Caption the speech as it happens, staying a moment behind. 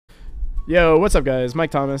Yo, what's up, guys?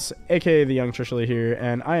 Mike Thomas, aka the Young Trishula here,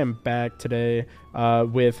 and I am back today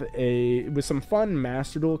with some fun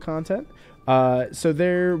Master Duel content. So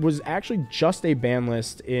there was actually just a ban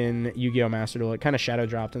list in Yu-Gi-Oh! Master Duel. It kind of shadow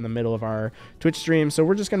dropped in the middle of our Twitch stream, so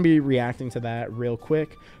we're just going to be reacting to that real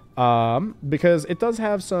quick because it does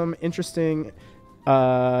have some interesting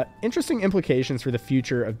implications for the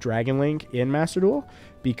future of Dragon Link in Master Duel.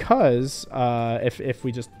 Because if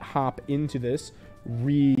we just hop into this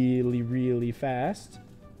really fast,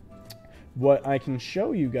 what I can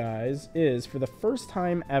show you guys is for the first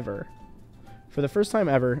time ever,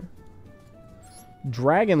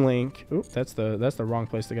 Dragon Link. Oop, that's the wrong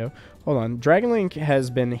place to go. Hold on. Dragon Link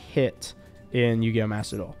has been hit in Yu-Gi-Oh!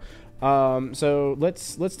 Master Duel. So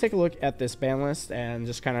let's take a look at this ban list and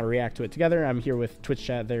just kind of react to it together. I'm here with Twitch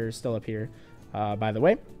chat. They're still up here, by the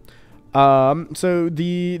way. So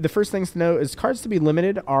the first things to note is cards to be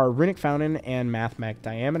limited are Runic Fountain and Mathmech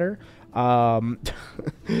Diameter.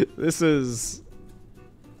 This is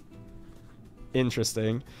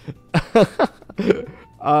interesting.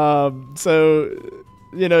 So,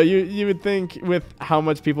 you know, you would think with how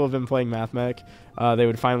much people have been playing Mathmech, they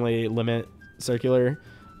would finally limit Circular.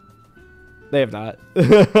 They have not.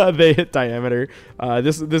 They hit Diameter.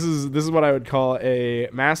 This is what I would call a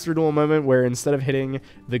Master Duel moment, where instead of hitting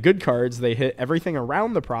the good cards, they hit everything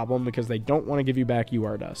around the problem because they don't want to give you back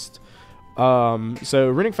UR Dust. So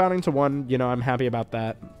Runic Fountain to 1, you know, I'm happy about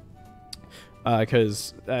that.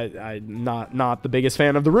 Because I'm not the biggest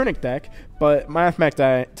fan of the Runic deck, but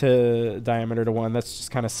Mathmech to Diameter to 1, that's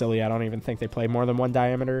just kind of silly. I don't even think they play more than 1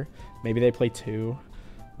 Diameter. Maybe they play 2.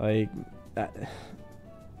 Like that.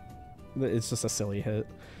 It's just a silly hit.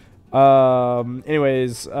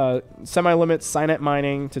 Anyways, semi-limit Signet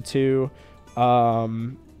Mining to 2.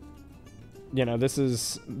 You know, this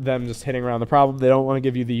is them just hitting around the problem. They don't want to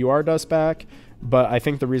give you the UR Dust back, but I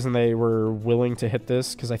think the reason they were willing to hit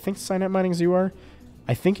this, because I think Signet Mining's UR,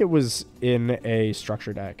 I think it was in a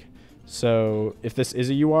structure deck. So if this is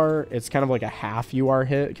a UR, it's kind of like a half UR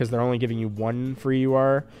hit, because they're only giving you 1 free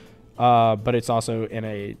UR, but it's also in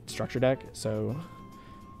a structure deck, so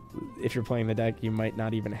if you're playing the deck, you might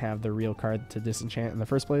not even have the real card to disenchant in the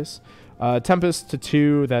first place. Tempest to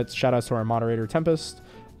 2. That's shout outs to our moderator Tempest.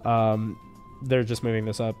 They're just moving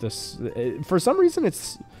this up. For some reason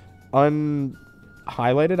it's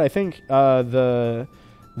unhighlighted. I think the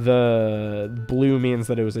blue means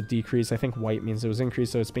that it was a decrease. I think white means it was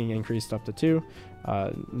increased, so it's being increased up to 2.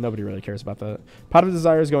 Nobody really cares about that. Pot of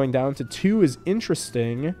Desires going down to 2 is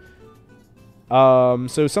interesting.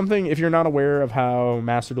 So something, if you're not aware of how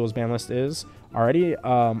Master Duel's ban list is already,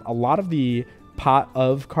 a lot of the pot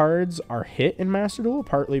of cards are hit in Master Duel,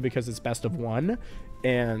 partly because it's best of 1,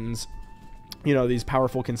 and, you know, these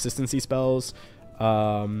powerful consistency spells, you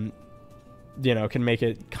know, can make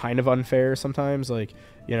it kind of unfair sometimes, like,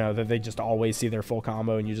 you know, that they just always see their full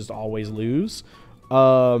combo and you just always lose.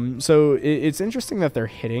 So it's interesting that they're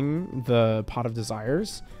hitting the Pot of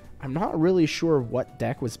Desires. I'm not really sure what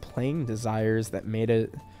deck was playing Desires that made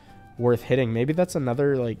it worth hitting. Maybe that's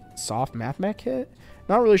another, like, soft Mathmech hit.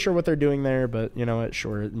 Not really sure what they're doing there, but you know what?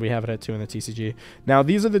 Sure, we have it at 2 in the TCG. Now,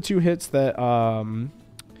 these are the 2 hits that are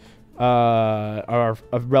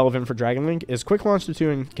relevant for Dragon Link. Is Quick Launch to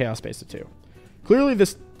 2 and Chaos Space to 2. Clearly,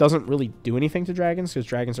 this doesn't really do anything to Dragons, because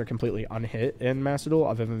Dragons are completely unhit in Master Duel,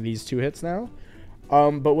 other than these 2 hits now.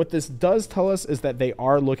 But what this does tell us is that they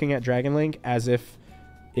are looking at Dragon Link as if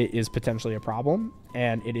it is potentially a problem,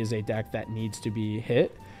 and it is a deck that needs to be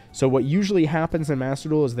hit. So what usually happens in Master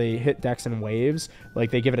Duel is they hit decks in waves.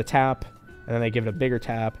 Like, they give it a tap, and then they give it a bigger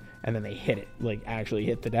tap, and then they hit it, like, actually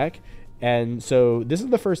hit the deck. And so this is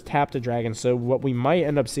the first tap to Dragons. So what we might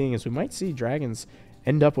end up seeing is we might see Dragons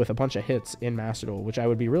end up with a bunch of hits in Master Duel, which I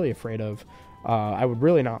would be really afraid of. I would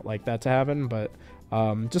really not like that to happen, but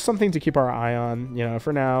just something to keep our eye on. You know,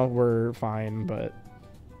 for now, we're fine, but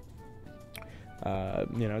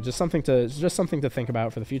you know, just something to think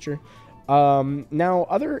about for the future. Now,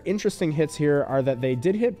 other interesting hits here are that they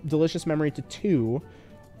did hit Delicious Memory to 2,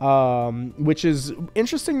 which is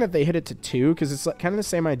interesting that they hit it to 2, because it's kind of the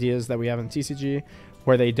same ideas that we have in TCG,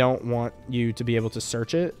 where they don't want you to be able to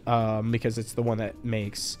search it, because it's the one that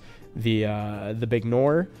makes the big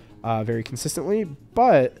Nor very consistently,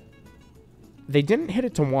 but they didn't hit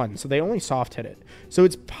it to 1, so they only soft hit it. So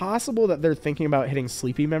it's possible that they're thinking about hitting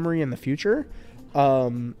Sleepy Memory in the future,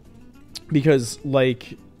 because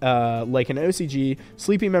like an OCG,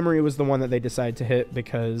 Sleepy Memory was the one that they decided to hit,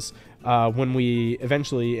 because when we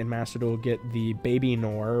eventually in Master Duel get the Baby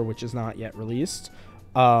Nor, which is not yet released,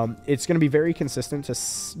 it's going to be very consistent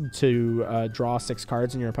to draw 6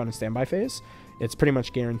 cards in your opponent's standby phase. it's pretty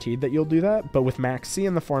much guaranteed that you'll do that. But with Max C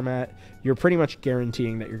in the format, you're pretty much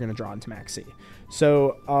guaranteeing that you're going to draw into Max C.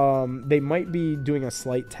 So they might be doing a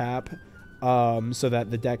slight tap so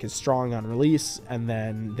that the deck is strong on release, and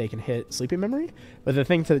then they can hit Sleeping Memory. But the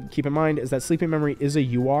thing to keep in mind is that Sleeping Memory is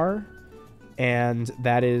a UR, and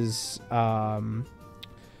that is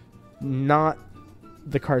not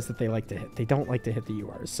the cards that they like to hit. They don't like to hit the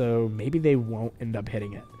URs, so maybe they won't end up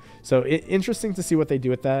hitting it. So interesting to see what they do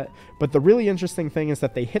with that. But the really interesting thing is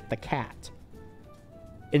that they hit the cat.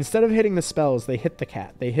 Instead of hitting the spells, they hit the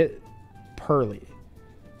cat. They hit Pearly.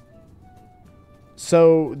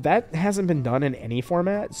 So that hasn't been done in any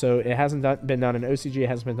format. So it hasn't been done in OCG. It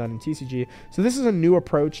hasn't been done in TCG. So this is a new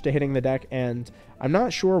approach to hitting the deck, and I'm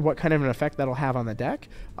not sure what kind of an effect that'll have on the deck.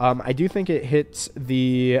 I do think it hits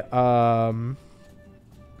the...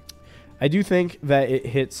 I do think that it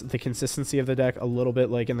hits the consistency of the deck a little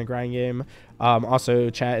bit, like in the grind game.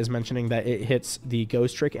 Also, chat is mentioning that it hits the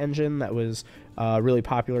Ghost Trick engine that was really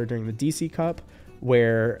popular during the DC Cup,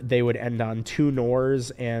 where they would end on 2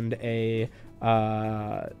 Nors and a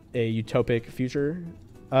Utopic Future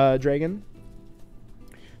Dragon.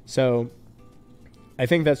 So I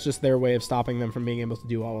think that's just their way of stopping them from being able to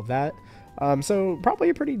do all of that. So probably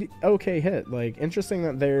a pretty okay hit. Like, interesting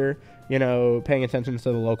that they're, you know, paying attention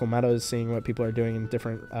to the local metas, seeing what people are doing in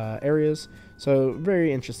different areas. So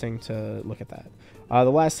very interesting to look at that.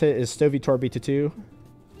 The last hit is Stovey Torby to 2.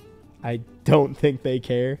 I don't think they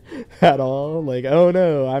care at all. Like, oh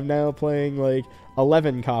no, I'm now playing like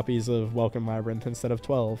 11 copies of Welcome Labyrinth instead of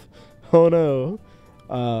 12. Oh no.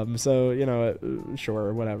 So, you know,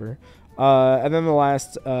 sure, whatever. And then the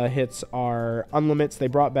last hits are Unlimits. They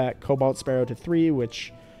brought back Cobalt Sparrow to 3,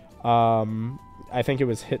 which I think it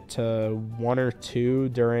was hit to 1 or 2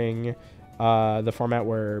 during the format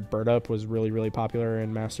where Bird Up was really, really popular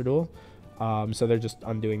in Master Duel. So they're just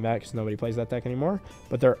undoing that because nobody plays that deck anymore.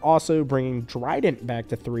 But they're also bringing Drident back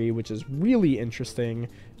to 3, which is really interesting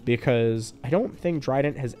because I don't think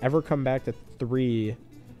Drident has ever come back to 3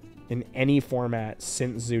 in any format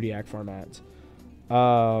since Zodiac format.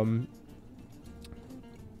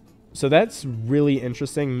 So that's really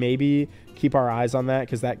interesting. Maybe keep our eyes on that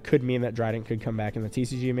because that could mean that Drident could come back in the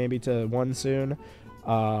TCG maybe to 1 soon.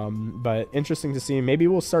 But interesting to see. Maybe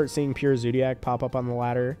we'll start seeing Pure Zodiac pop up on the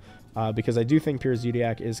ladder because I do think Pure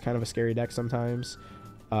Zodiac is kind of a scary deck sometimes,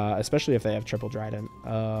 especially if they have triple Drident.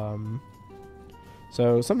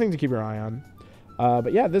 So something to keep your eye on.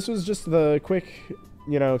 But yeah, this was just the quick,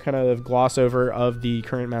 you know, kind of gloss over of the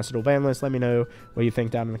current Master Duel ban list. Let me know what you think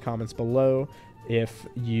down in the comments below. If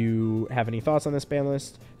you have any thoughts on this ban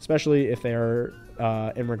list, especially if they are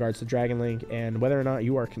in regards to Dragon Link, and whether or not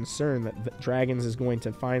you are concerned that Dragons is going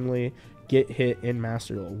to finally get hit in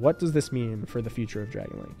Master Duel. What does this mean for the future of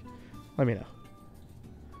Dragon Link? Let me know.